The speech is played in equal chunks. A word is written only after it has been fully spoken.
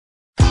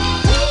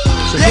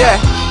Yeah,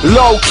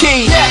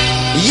 Lowkey.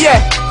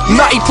 Yeah,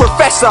 Nutty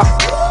Professor.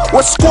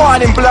 We're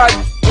squatting, blood.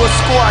 We're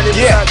squatting,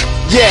 blood.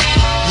 Yeah.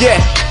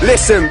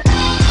 Listen,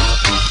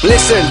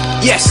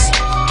 yes.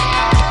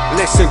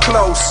 Listen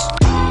close.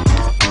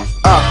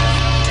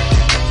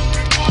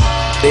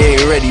 They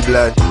ain't ready,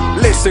 blood.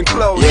 Listen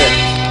close.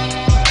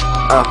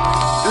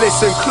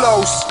 Listen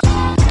close.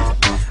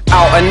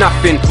 Out of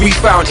nothing, we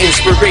found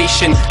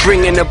inspiration,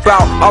 bringing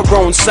about our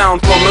own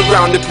sound from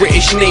around the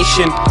British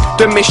nation.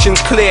 The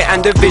mission's clear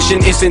and the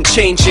vision isn't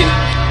changing.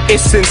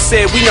 It's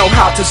sincere, we know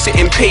how to sit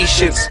in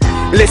patience.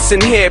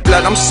 Listen here,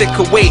 blood, I'm sick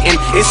of waiting.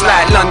 It's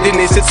like London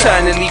is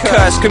eternally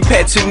cursed.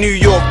 Compared to New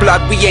York,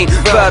 blood, we ain't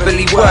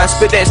verbally worse.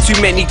 But there's too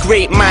many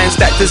great minds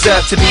that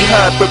deserve to be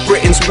heard. But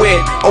Britain's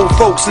weird, old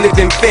folks live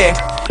in fear.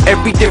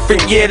 Every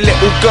different year,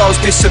 little girls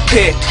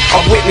disappear.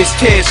 I've witnessed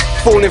tears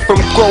falling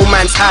from grown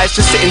man's eyes,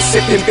 just sitting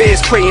sipping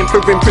beers, praying for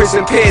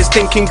imprisoned peers,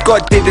 thinking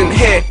God didn't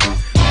hear.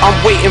 I'm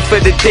waiting for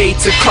the day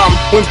to come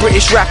when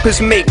British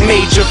rappers make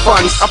major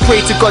funds. I pray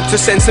to God to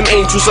send some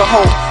angels of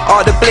hope.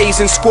 Are the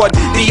Blazing Squad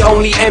the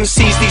only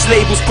MCs these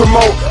labels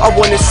promote? I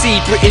wanna see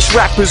British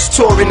rappers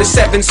touring the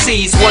 7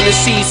 seas. Wanna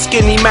see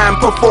Skinny Man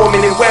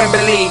performing in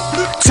Wembley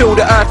till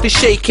the earth is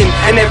shaking.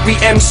 And every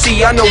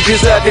MC I know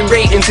deserving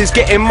ratings is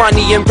getting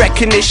money and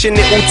recognition.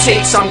 It will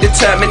take some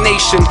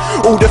determination.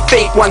 All the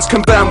fake ones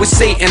can burn with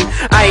Satan.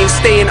 I ain't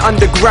staying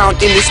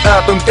underground in this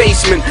urban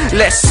basement.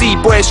 Let's see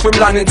boys from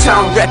London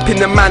town repping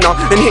the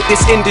and hit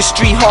this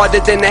industry harder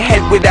than a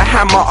head with a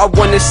hammer. I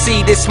wanna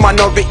see this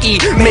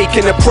minority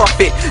making a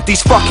profit.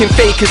 These fucking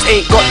fakers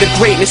ain't got the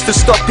greatness to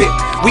stop it.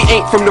 We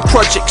ain't from the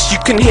projects, you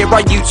can hear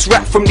our youths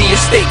rap from the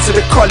estate to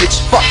the college.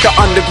 Fuck the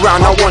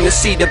underground, I wanna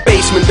see the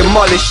basement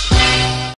demolished.